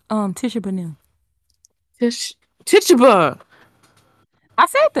was Tisha B'Anim. Tituba. I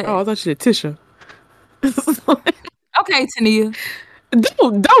said that. Oh, I thought you said Tisha. Okay, Tania.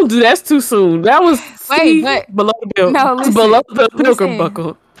 Don't do that's too soon. That was Wait, but below the belt. no, That's listen, below the pilgrim listen,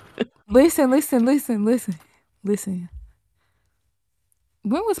 buckle. listen.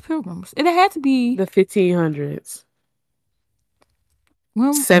 When was Pilgrims? It had to be The 1500s.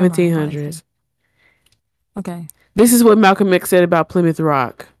 when 1700s. Okay. This is what Malcolm X said about Plymouth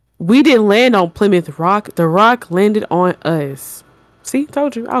Rock. We didn't land on Plymouth Rock. The rock landed on us. See,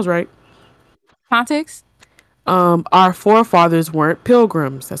 told you. I was right. Context? Our forefathers weren't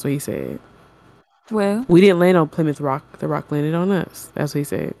pilgrims. That's what he said. Well, We didn't land on Plymouth Rock. The rock landed on us. That's what he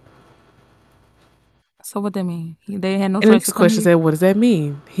said. so what that mean? They had no And the choice next to come question here? said, what does that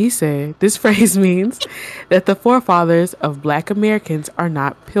mean? He said, this phrase means that the forefathers of Black Americans are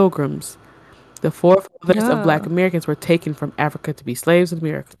not pilgrims. The forefathers of Black Duh. Americans were taken from Africa to be slaves in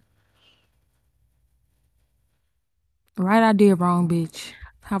America. Right idea, wrong bitch.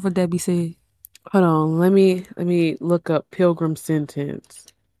 How would that be said? Hold on, let me look up pilgrim sentence.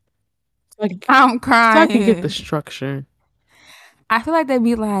 I'm So I can get the crying. structure. I feel like they'd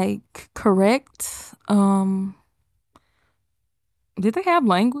be like correct. Did they have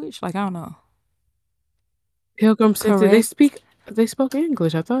language? Like I don't know. Pilgrim sentence. Correct. They spoke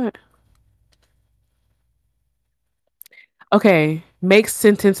English, I thought. Okay, makes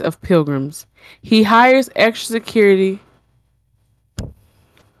sentence of pilgrims. He hires extra security.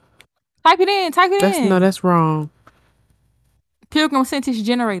 Type it in. Type it in. That's wrong. Pilgrim sentence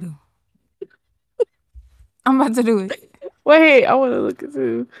generator. I'm about to do it. Wait, I want to look at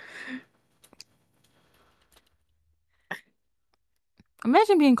you.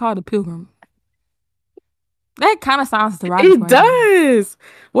 Imagine being called a pilgrim. That kind of sounds derogatory. It does.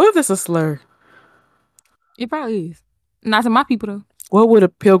 What if that's a slur? It probably is. Not to my people though. What would a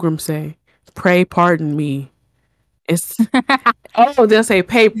pilgrim say? Pray pardon me. It's they'll say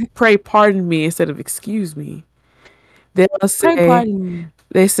pray pardon me instead of excuse me. They'll say Pray pardon me.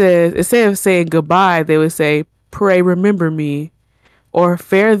 they said instead of saying goodbye, they would say pray remember me or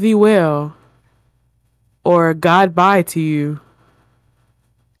fare thee well or God bye to you.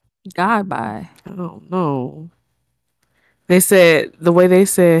 God bye. I don't know. They said the way they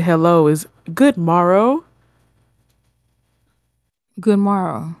said hello is good morrow. Good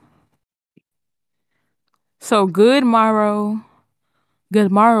morrow. So good morrow,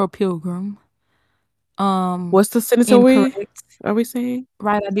 pilgrim. What's the sentence Incorrect. are we saying?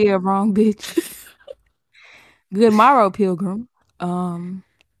 Right idea, wrong bitch. Good morrow, pilgrim.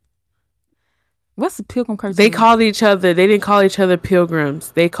 What's the pilgrim curse? They called each other. They didn't call each other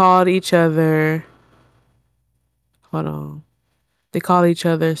pilgrims. They called each other. Hold on. They call each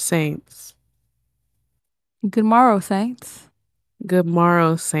other saints. Good morrow, saints. Good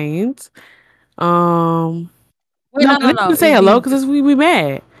morrow, saints. Wait, No, no. they didn't say hello because we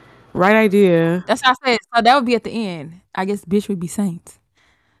mad. Right idea. That's what I said. So that would be at the end. I guess bitch would be saints.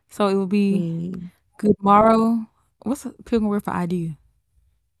 So it would be good morrow. What's a pilgrim word for idea?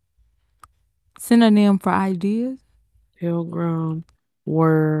 Synonym for ideas? Pilgrim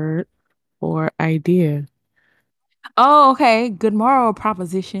word or idea. Oh, okay. Good morrow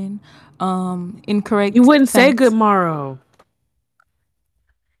proposition. Incorrect. You wouldn't say saints. good morrow.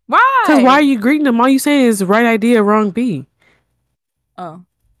 Why? Because why are you greeting them? All you saying is right idea, wrong B. Oh.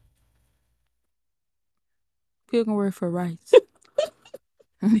 Pilgrim word for rights.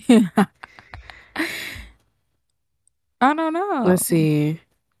 I don't know. Let's see.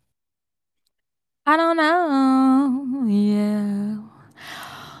 I don't know. Yeah.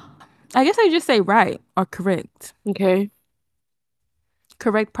 I guess I just say right or correct. Okay.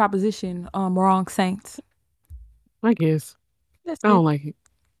 Correct proposition. Wrong saints. I guess. That's I don't it. like it.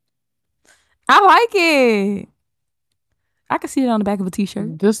 I like it. I can see it on the back of a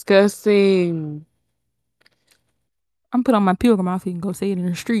t-shirt. Disgusting. I'm put on my pilgrim outfit and go say it in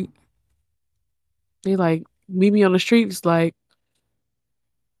the street. They like meet me on the street. It's like,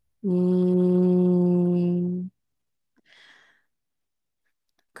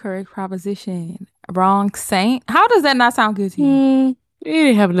 Correct proposition. Wrong saint. How does that not sound good to you? It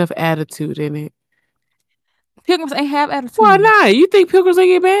didn't have enough attitude in it. Pilgrims ain't have attitude. Why not? You think pilgrims ain't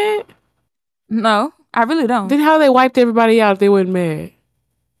get mad? No, I really don't. Then how they wiped everybody out if they wasn't mad?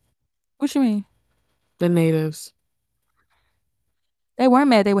 What you mean? The natives. They weren't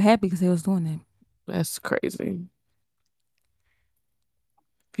mad. They were happy because they was doing it. That's crazy.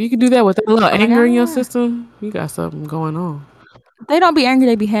 If you can do that with a little anger in your system, you got something going on. They don't be angry.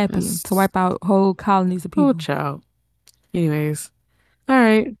 They be happy to wipe out whole colonies of people. Oh, child. Anyways, all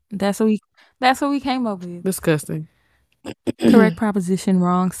right. That's what we came up with. Disgusting. Correct proposition.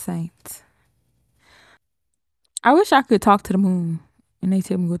 Wrong saint. I wish I could talk to the moon and they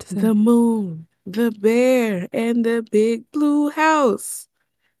tell me what to say. The moon, the bear, and the big blue house.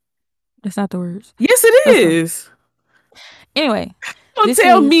 That's not the words. Yes, it is. Anyway. Don't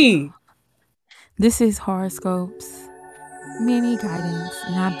tell me. This is horoscopes. Mini guidance,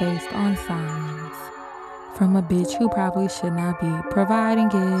 not based on signs. From a bitch who probably should not be providing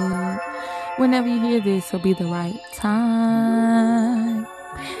it. Whenever you hear this, it'll be the right time.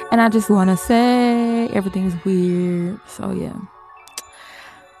 And I just want to say everything's weird. So, yeah.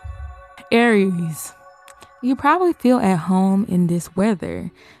 Aries. You probably feel at home in this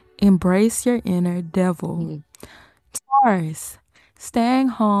weather. Embrace your inner devil. Taurus. Staying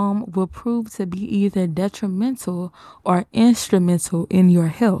home will prove to be either detrimental or instrumental in your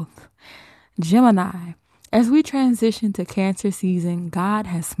health. Gemini. As we transition to Cancer season, God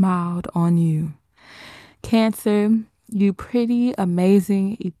has smiled on you. Cancer, you pretty,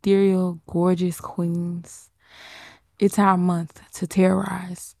 amazing, ethereal, gorgeous queens. It's our month to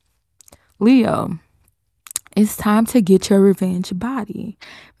terrorize. Leo, it's time to get your revenge body.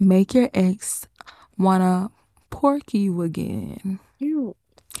 Make your ex wanna pork you again. Ew.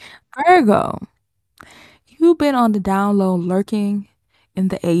 Virgo, you've been on the down low lurking in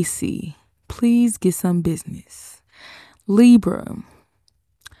the AC. Please get some business. Libra.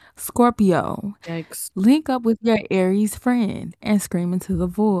 Scorpio. Yikes. Link up with your Aries friend and scream into the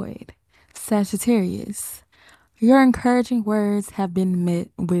void. Sagittarius. Your encouraging words have been met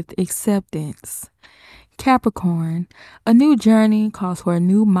with acceptance. Capricorn. A new journey calls for a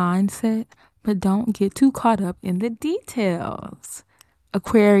new mindset, but don't get too caught up in the details.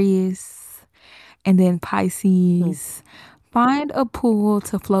 Aquarius. And then Pisces. Find a pool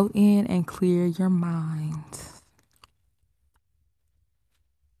to float in and clear your mind.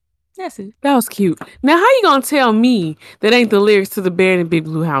 That's it. That was cute. Now, how you gonna tell me that ain't the lyrics to the Bear in the Big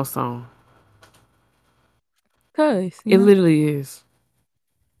Blue House song? Cause it literally is.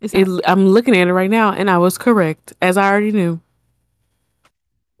 I'm looking at it right now, and I was correct, as I already knew.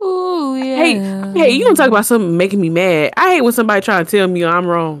 Ooh, yeah. Hey, you gonna talk about something making me mad? I hate when somebody try to tell me I'm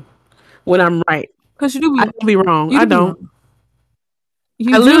wrong when I'm right. Cause you do. I don't be wrong. I don't.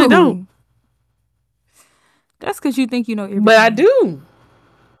 I literally don't. That's because you think you know everything. But I do.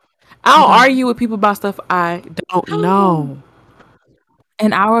 I don't argue with people about stuff I don't know.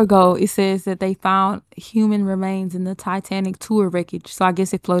 An hour ago, it says that they found human remains in the Titanic tour wreckage. So I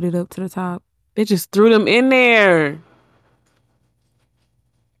guess it floated up to the top. They just threw them in there.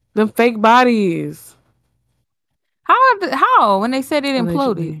 Them fake bodies. How? When they said it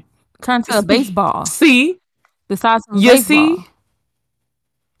imploded. Turned to a baseball. See? The size of a you baseball. See?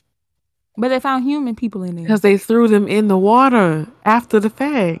 But they found human people in there. Because they threw them in the water after the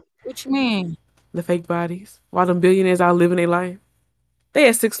fact. What you mean? The fake bodies. While them billionaires out living their life. They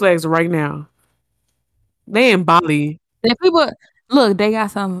at Six Flags right now. They in Bali. The people, look, they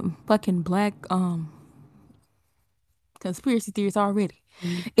got some fucking black conspiracy theories already.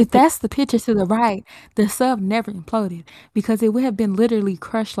 If that's the picture to the right, the sub never imploded because it would have been literally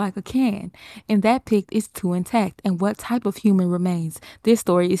crushed like a can. And that pic is too intact. And what type of human remains? This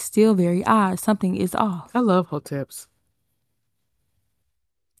story is still very odd. Something is off. I love Hoteps.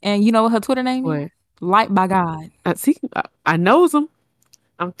 And you know what her Twitter name is? Light by God. I knows them.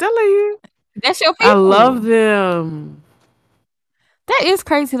 I'm telling you. That's your people. I love them. That is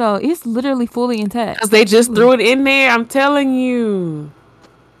crazy though. It's literally fully intact. Because they just threw it in there. I'm telling you.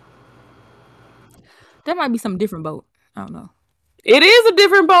 That might be some different boat. I don't know. It is a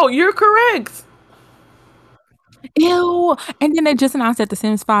different boat. You're correct. Ew. And then they just announced that The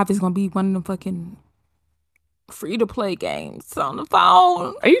Sims 5 is going to be one of them fucking free-to-play games on the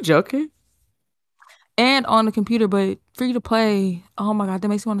phone. Are you joking? And on the computer, but free-to-play. Oh my God, that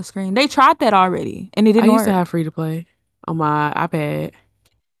makes me want to scream. They tried that already, and it didn't work. I used to have free-to-play on my iPad.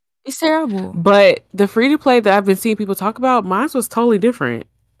 It's terrible. But the free-to-play that I've been seeing people talk about, mine was totally different.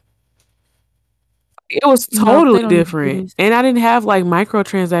 It was totally different. And I didn't have like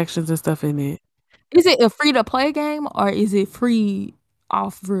microtransactions and stuff in it. Is it a free-to-play game or is it free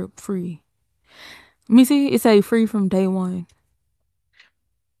off rip free. Let me see. It say free from day one.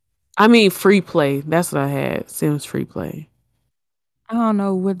 I mean, free play. That's what I had. Sims free play. I don't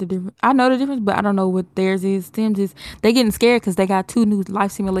know what the difference. I know the difference, but I don't know what theirs is. Sims is they getting scared because they got 2 new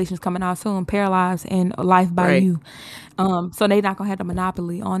life simulations coming out soon, Paralyzed and Life by Right. You. So they not gonna have the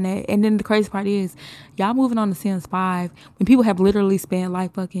monopoly on that. And then the crazy part is, y'all moving on to Sims 5 when people have literally spent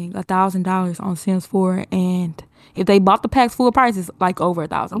like fucking $1,000 on Sims 4, and if they bought the packs full price, it's like over Oh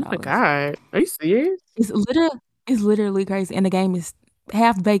my $1,000. God. Are you serious? It's literally crazy, and the game is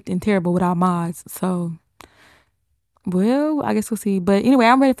half baked and terrible without mods. So. Well, I guess we'll see. But anyway,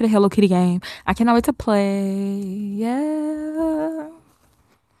 I'm ready for the Hello Kitty game. I cannot wait to play. Yeah.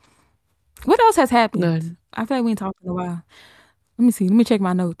 What else has happened? None. I feel like we ain't talked in a while. Let me see. Let me check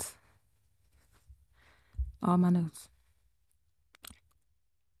my notes. All my notes.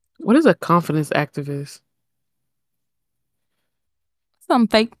 What is a confidence activist? Something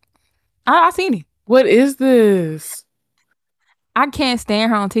fake. I seen it. What is this? I can't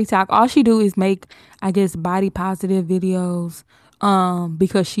stand her on TikTok. All she do is make, I guess, body positive videos.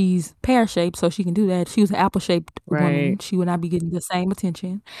 Because she's pear shaped, so she can do that. She was an apple shaped woman. Right. She would not be getting the same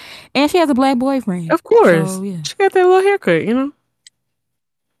attention. And she has a black boyfriend. Of course. So yeah. She got that little haircut, you know?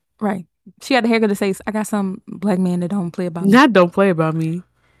 Right. She had the haircut to say, I got some black man that don't play about me. Not don't play about me.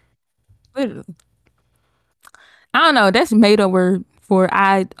 Literally. I don't know. That's made up word for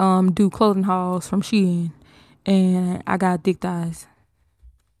I do clothing hauls from Shein and I got thick thighs.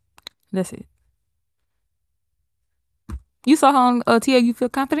 That's it. You saw her on TL, you feel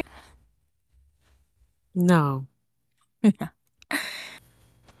confident? No.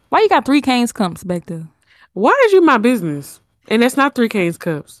 Why you got 3 Canes cups back there? Why is you my business? And that's not 3 Canes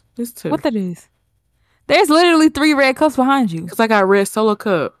cups. It's 2. What that is? There's literally 3 red cups behind you. Because I got red solo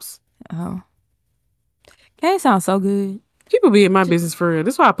cups. Oh. Cane sounds so good. People be in my business for real.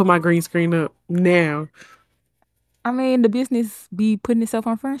 That's why I put my green screen up now. I mean, the business be putting itself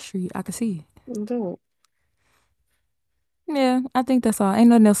on Front Street. I can see it. Don't. Yeah, I think that's all. Ain't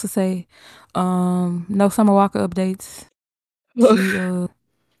nothing else to say. No Summer Walker updates.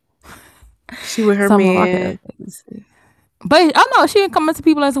 She with her Summer Walker man. updates. But oh no, she didn't come up to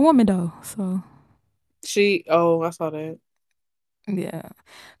people as a woman though. So I saw that. yeah.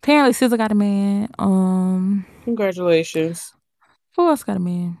 Apparently SZA got a man. Congratulations. Who else got a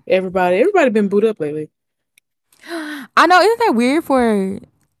man? Everybody been booed up lately. I know, isn't that weird for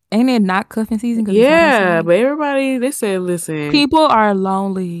ain't it not cuffing season? Yeah, but everybody they said, listen. People are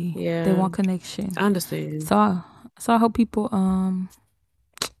lonely. Yeah. They want connection. I understand. So I hope people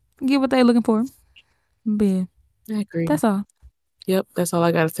get what they're looking for. But yeah, I agree. that's all. Yep, that's all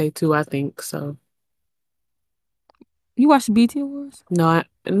I gotta say too, I think. So you watched the BT Awards? No, I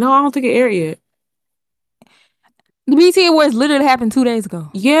don't think it aired yet. The BT Awards literally happened 2 days ago.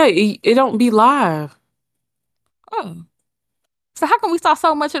 Yeah, it don't be live. Oh. So how come we saw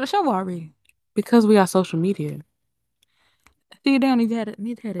so much of the show already? Because we got social media. See, they don't need to have it.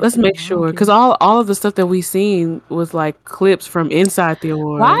 Let's make sure, because all of the stuff that we seen was like clips from inside the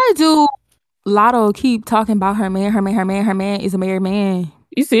award. Why do Lotto keep talking about her man? Her man is a married man.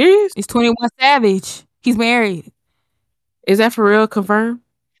 You serious? It's 21 Savage. He's married. Is that for real? Confirmed?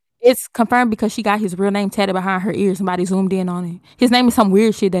 It's confirmed because she got his real name tatted behind her ear. Somebody zoomed in on it. His name is some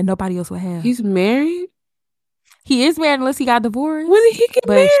weird shit that nobody else would have. He's married? He is married unless he got divorced. When did he get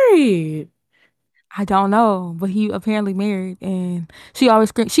married? I don't know, but he apparently married, and she always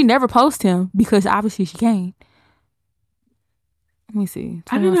screams. She never posts him because obviously she can't. Let me see.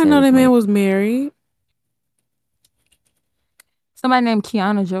 I did not know that man was married. Somebody named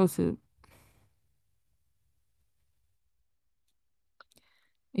Kiana Joseph.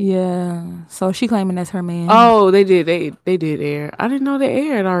 Yeah, so she claiming that's her man. Oh, they did air. I didn't know they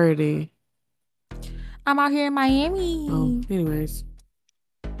aired already. I'm out here in Miami. Oh, anyways.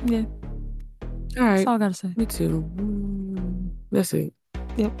 Yeah. All right. That's all I gotta say. Me too. That's it.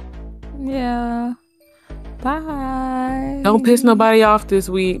 Yep. Yeah. Bye. Don't piss nobody off this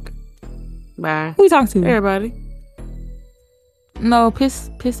week. Bye. Who you talking to? Everybody. No, piss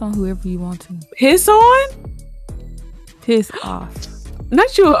on whoever you want to. Piss on? Piss off.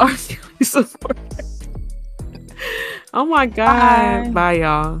 Not you, RC supporter. Oh my God. Bye,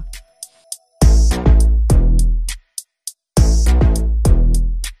 y'all.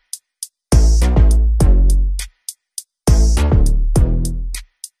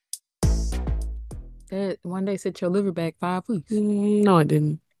 That one day set your liver back 5 weeks. No, it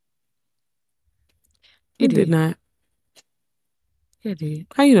didn't. It did not. It did.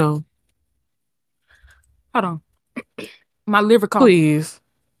 How you know? Hold on. My liver call. Please.